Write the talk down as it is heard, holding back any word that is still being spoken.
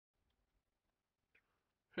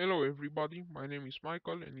Hello everybody, my name is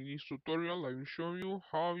Michael and in this tutorial I will show you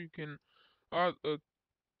how you can add a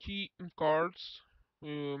key cards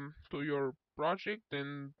to your project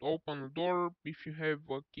and open a door if you have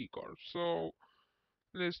a key card. So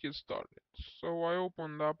let's get started. So I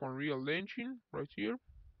opened up Unreal Engine right here.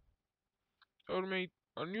 I will make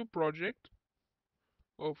a new project,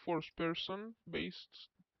 a first person based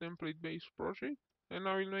template based project, and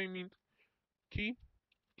I will name it key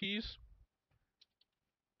keys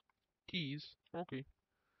keys okay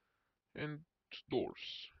and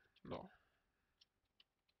doors. No.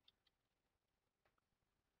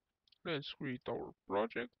 Let's create our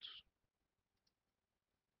project.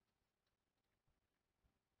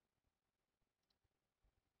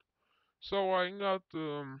 So I got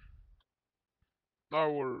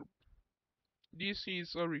our. This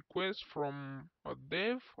is a request from a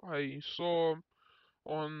dev I saw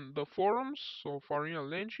on the forums of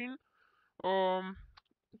Unreal Engine. Um,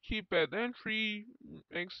 Keypad entry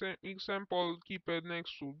example keypad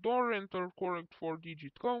next to door, enter correct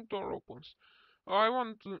 4-digit code, door opens. I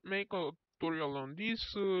want to make a tutorial on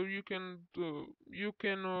this. You can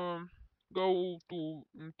go to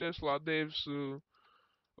Tesla Dev's uh,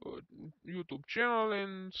 YouTube channel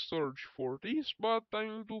and search for this, but I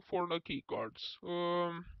will do for the keycards.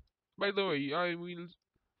 By the way, I will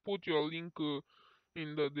put your link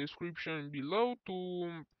in the description below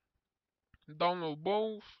to download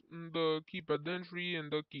both the keypad entry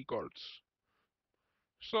and the keycards.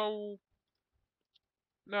 So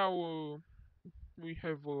now we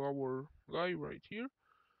have our guy right here.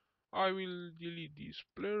 I will delete this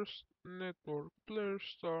players network player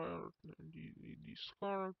start, delete this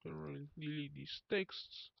character, and delete these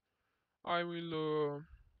texts. I will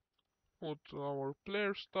put our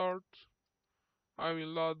player start. I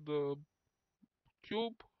will add the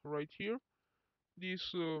cube right here.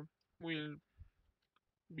 This will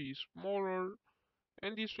be smaller,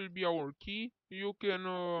 and this will be our key. You can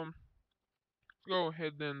go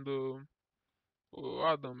ahead and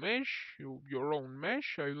add a mesh, your own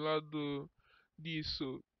mesh. I will add this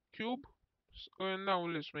cube. And now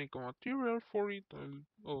let's make a material for it.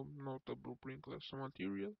 Oh, not a blueprint class, a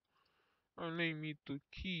material. I'll name it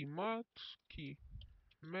key mat.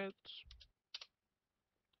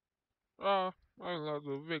 I'll add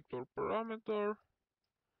a vector parameter.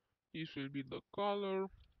 This will be the color,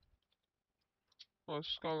 a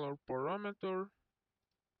scalar parameter,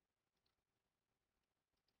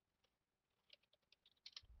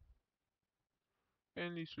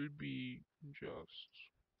 and this will be just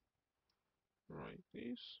like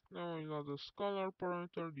this. Now I'll add a scalar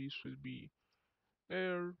parameter. This will be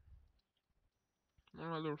air.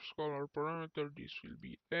 Another scalar parameter. This will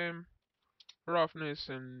be M. Roughness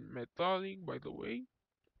and metallic, by the way.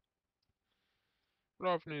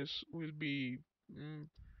 Roughness will be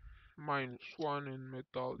 -1 and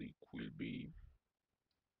metallic will be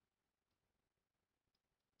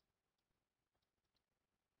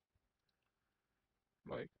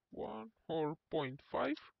like 1 or zero point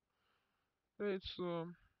 0.5. Let's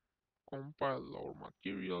compile our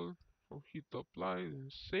material. So hit apply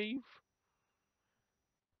and save.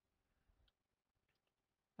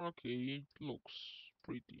 Okay, it looks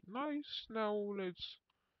pretty nice. Now let's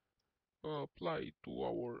apply it to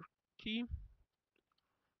our key.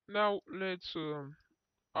 Now let's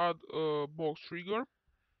add a box trigger,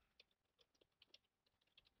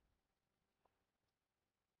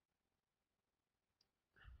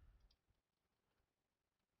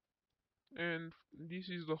 and this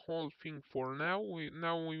is the whole thing for now. We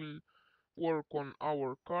will work on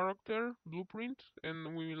our character blueprint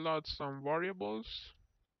and we will add some variables.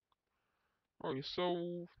 Okay,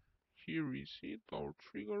 so here is it, our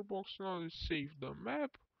trigger box. Now let's save the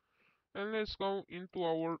map and let's go into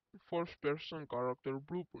our first person character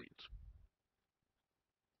blueprint.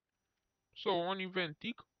 So on event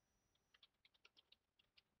tick,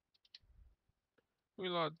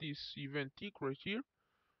 we'll add this event tick right here.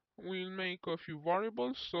 We'll make a few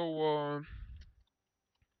variables. So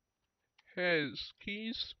has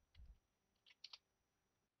keys,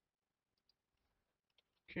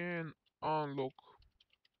 can unlock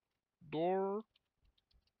door,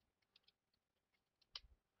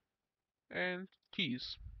 and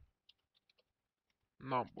keys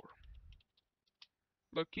number.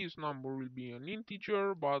 The keys number will be an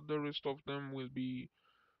integer, but the rest of them will be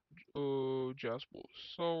just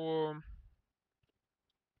balls. So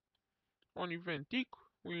on event tick,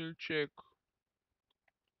 we'll check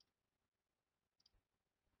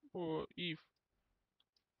if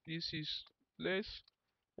this is less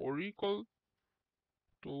or equal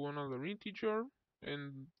to another integer,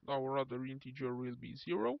 and our other integer will be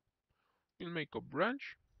 0. We'll make a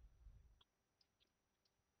branch.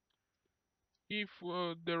 If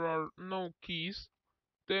there are no keys,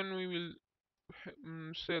 then we will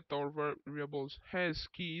set our variables has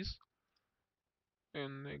keys,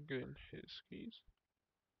 and again has keys.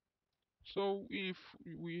 So if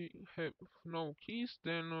we have no keys,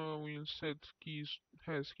 then we'll set keys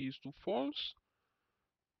has keys to false,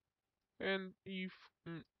 and if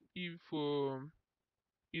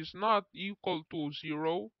is not equal to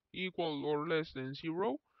 0, equal or less than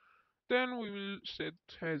 0, then we will set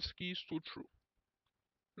has keys to true.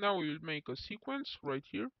 Now we will make a sequence right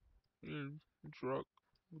here. We'll drag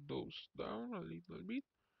those down a little bit,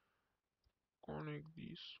 connect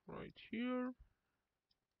this right here,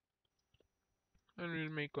 and we'll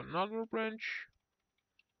make another branch.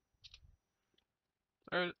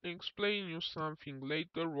 I'll explain you something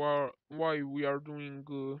later why we are doing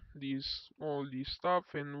all this stuff,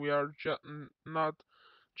 and we are not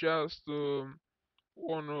just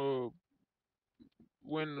on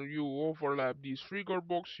when you overlap this trigger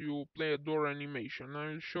box you play a door animation.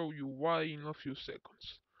 I'll show you why in a few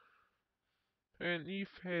seconds. And if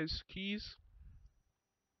has keys,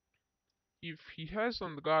 if he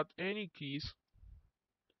hasn't got any keys,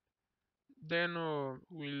 then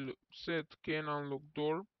we'll set can unlock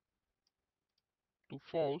door to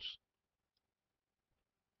false,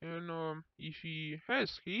 and if he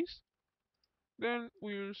has keys, then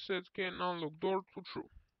we'll set can unlock door to true.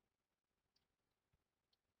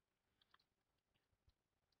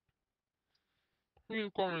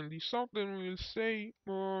 We'll comment this out, then we'll say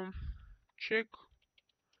check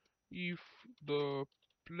if the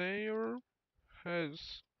player has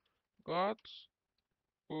got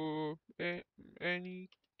any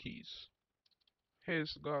keys.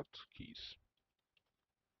 Has got keys.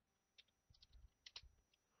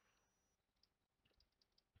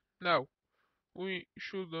 Now we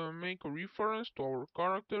should make a reference to our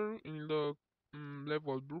character in the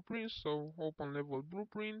level blueprint. So open level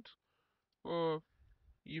blueprint, uh,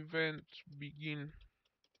 event begin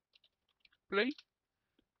play,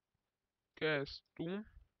 cast to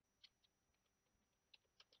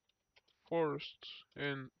first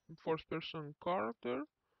and first person character,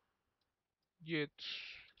 get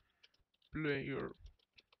player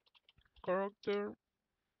character,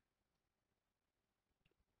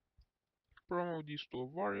 promote this to a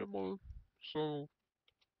variable, so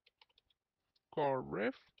car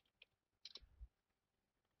ref,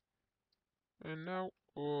 and now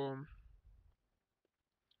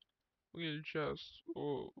we'll just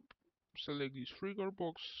select this trigger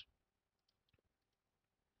box,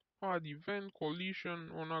 add event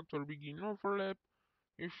collision on actor begin overlap.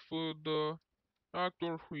 If the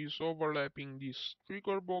actor who is overlapping this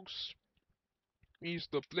trigger box is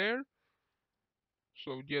the player,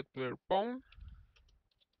 so get player pawn,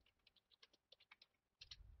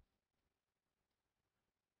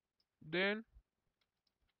 then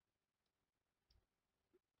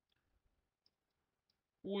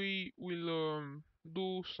we will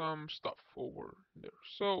do some stuff over there.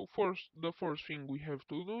 So the first thing we have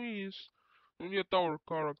to do is to get our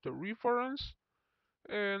character reference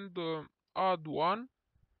and add one.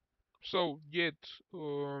 So get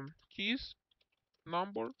keys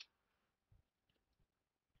number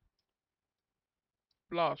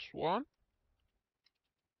plus one,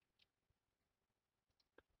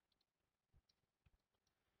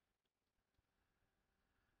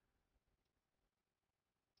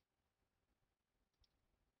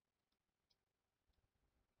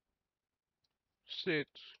 set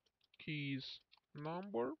keys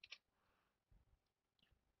number.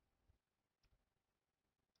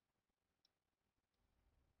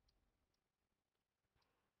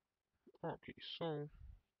 Okay, so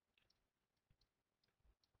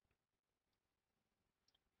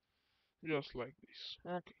just like this.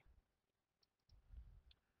 Okay,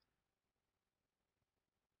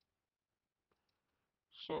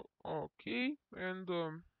 so okay, and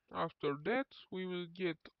after that we will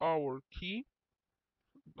get our key.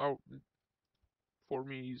 Our For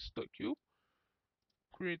me is the cube.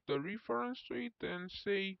 Create a reference to it and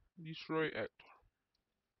say destroy actor.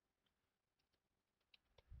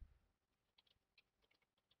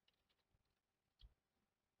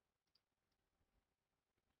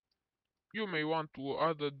 You may want to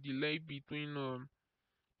add a delay between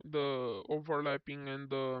the overlapping and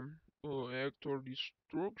the actor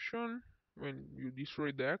destruction when you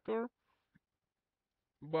destroy the actor,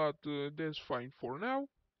 but that's fine for now.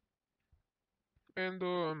 And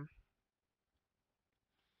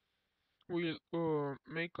we'll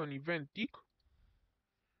make an event tick.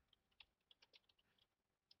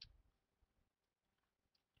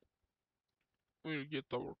 We'll get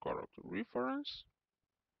our character reference.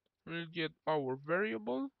 We'll get our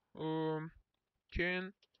variable.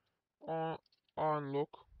 can unlock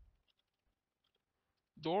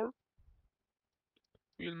door.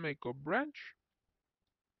 We'll make a branch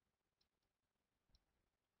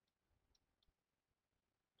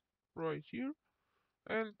right here.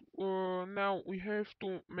 And now we have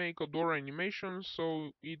to make a door animation,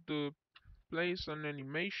 so it plays an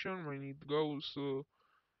animation when it goes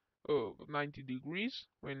 90 degrees.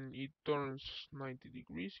 When it turns 90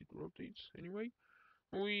 degrees, it rotates anyway.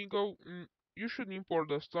 We go, you should import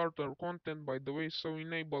the starter content, by the way, so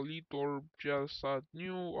enable it or just add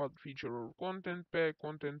new, add feature or content pack,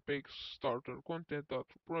 starter content, add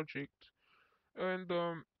to project. And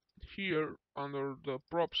here under the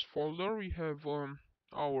props folder we have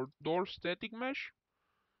our door static mesh.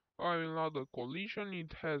 I will add a collision,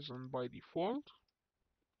 it hasn't by default.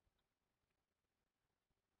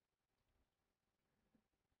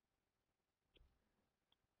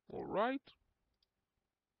 Alright,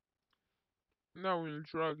 now we'll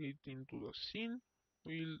drag it into the scene.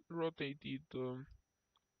 We'll rotate it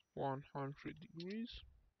 100 degrees.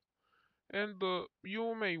 And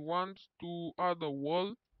you may want to add a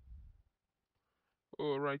wall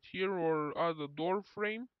right here, or add a door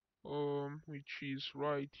frame, which is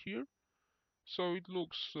right here, so it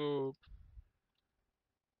looks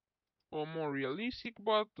more realistic,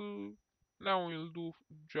 but now we'll do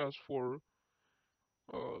just for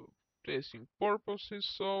uh, testing purposes.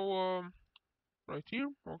 So right here,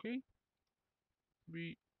 okay,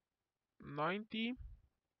 be 90.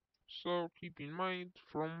 So keep in mind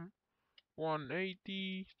from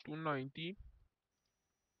 180 to 90.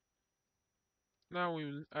 Now we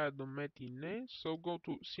will add the matinee. So go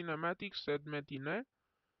to cinematics, add matinee.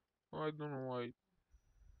 I don't know why.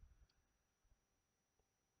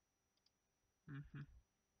 Mhm.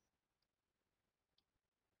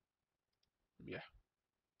 Yeah,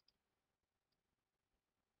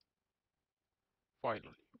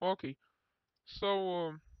 finally. Okay,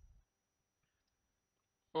 so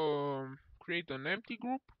create an empty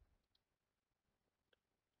group,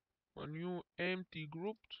 a new empty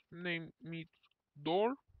group, name it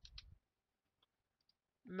door.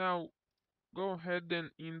 Now go ahead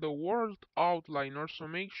and in the world outliner, so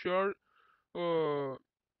make sure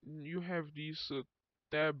you have this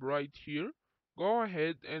tab right here. Go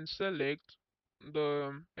ahead and select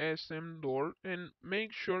the SM door and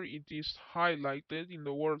make sure it is highlighted in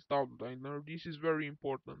the world outliner. This is very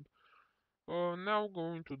important. Now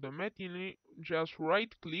going to the matinee, just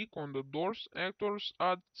right click on the doors actors,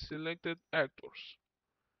 add selected actors.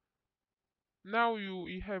 Now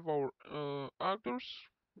we have our actors.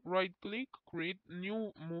 Right click, create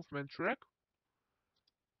new movement track,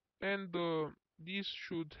 and this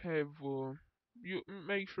should have you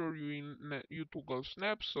make sure you toggle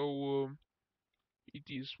snap, so it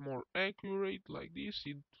is more accurate like this.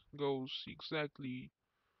 It goes exactly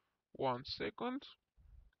 1 second.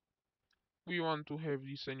 We want to have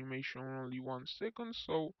this animation only 1 second,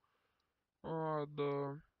 so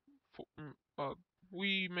the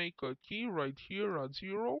we make a key right here at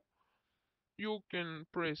 0. You can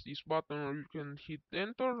press this button or you can hit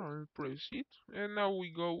enter and press it, and now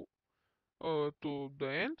we go to the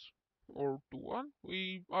end or to 1.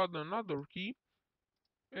 We add another key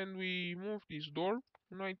and we move this door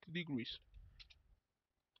 90 degrees.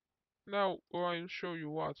 Now I'll show you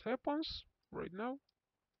what happens right now.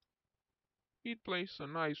 It plays a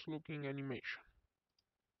nice looking animation.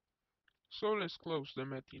 So let's close the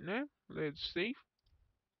matinee, let's save,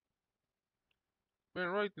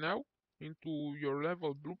 and right now into your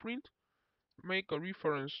level blueprint make a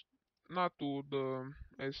reference not to the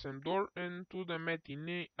SM door and to the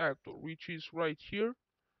matinee actor, which is right here.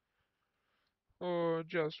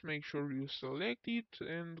 Just make sure you select it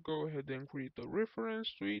and go ahead and create a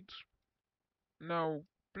reference to it. Now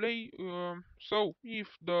play. So if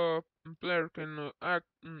the player can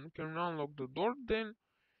can unlock the door, then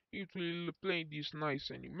it will play this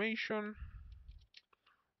nice animation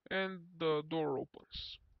and the door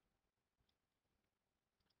opens.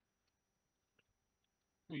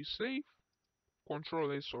 We save,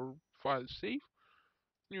 Control S or file save,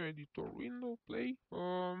 new editor window, play.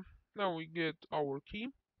 Now we get our key,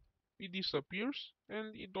 it disappears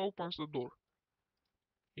and it opens the door.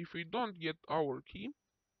 If we don't get our key,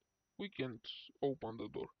 we can't open the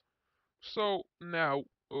door. So now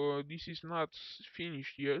this is not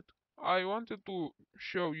finished yet. I wanted to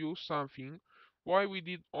show you something. Why we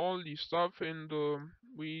did all this stuff and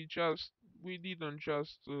we didn't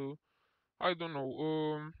just I don't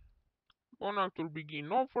know on actor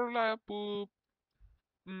begin overlap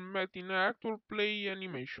matinee actor play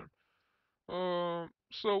animation.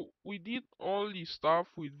 So we did all this stuff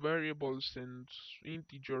with variables and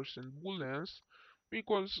integers and booleans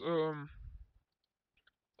because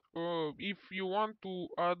if you want to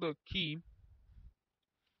add a key,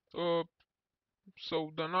 uh,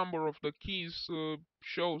 so the number of the keys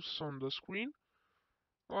shows on the screen.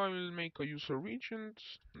 I will make a user widget,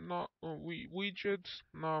 not widget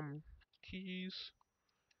num keys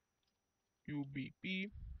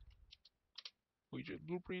UBP widget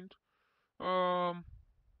blueprint. Um,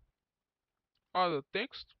 Add a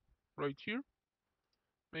text right here.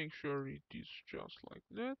 Make sure it is just like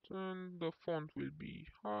that, and the font will be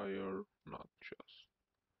higher, not just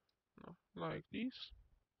no, like this,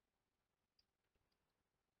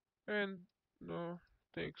 and the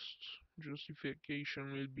text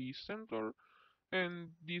justification will be center,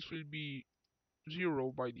 and this will be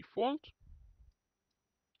 0 by default,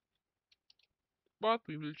 but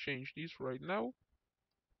we will change this right now.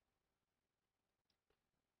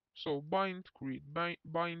 So create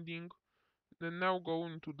binding. Then now go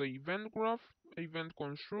into the event graph, event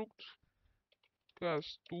construct,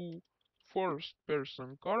 cast to first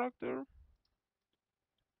person character,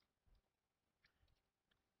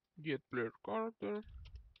 get player character,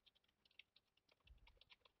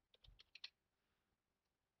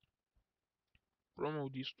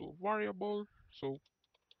 promote this to a variable, so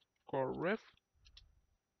car ref.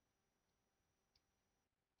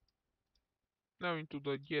 Now into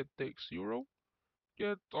the get text 0,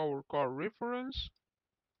 get our car reference,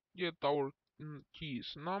 get our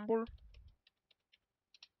keys number.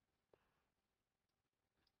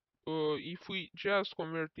 If we just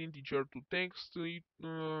convert integer to text, it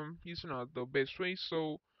is not the best way,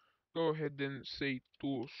 so go ahead and say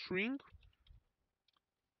to string,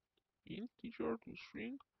 integer to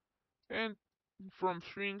string, and from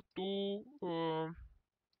string to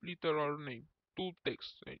literal name, to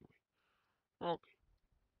text anyway. Okay,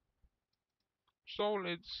 so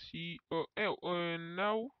let's see,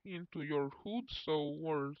 now into your HUD, so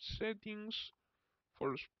world settings,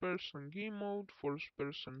 first person game mode, first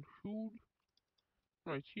person HUD,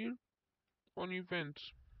 right here, on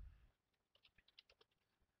events,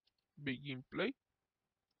 begin play,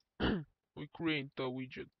 we create a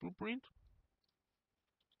widget blueprint,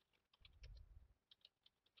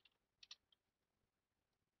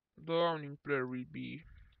 the running player will be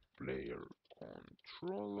player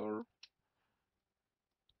controller,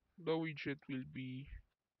 the widget will be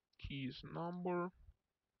keys number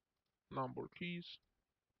keys,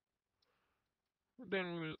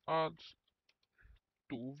 then we'll add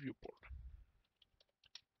to viewport.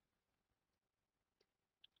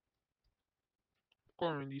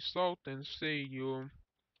 Comment this out and say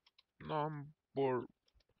number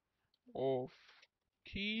of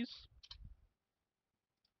keys.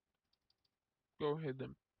 Go ahead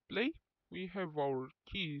and play. We have our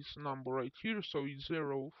keys number right here, so it's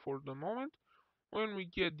 0 for the moment. When we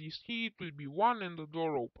get this key, it will be 1 and the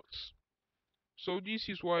door opens. So this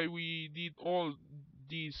is why we did all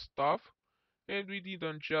this stuff, and we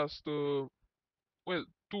didn't just, well,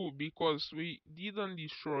 2, because we didn't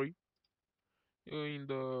destroy in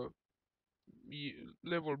the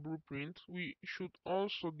level blueprint, we should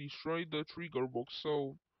also destroy the trigger box,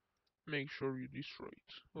 so make sure you destroy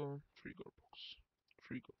it. Trigger box.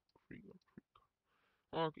 Trigger, trigger.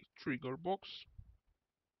 Okay, trigger box.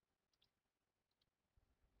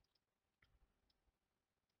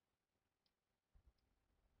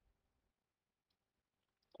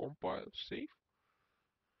 Compile, save.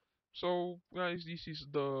 So, guys, this is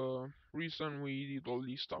the reason we did all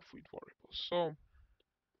this stuff with variables. So,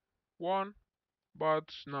 1, but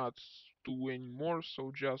not 2 anymore,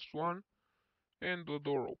 so just 1, and the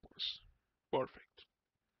door opens. Perfect.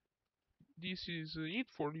 This is it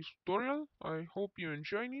for this tutorial. I hope you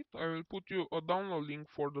enjoyed it. I will put you a download link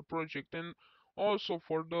for the project and also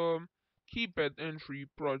for the keypad entry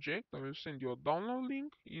project. I will send you a download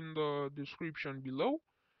link in the description below.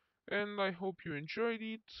 And I hope you enjoyed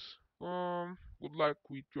it. Good luck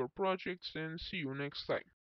with your projects and see you next time.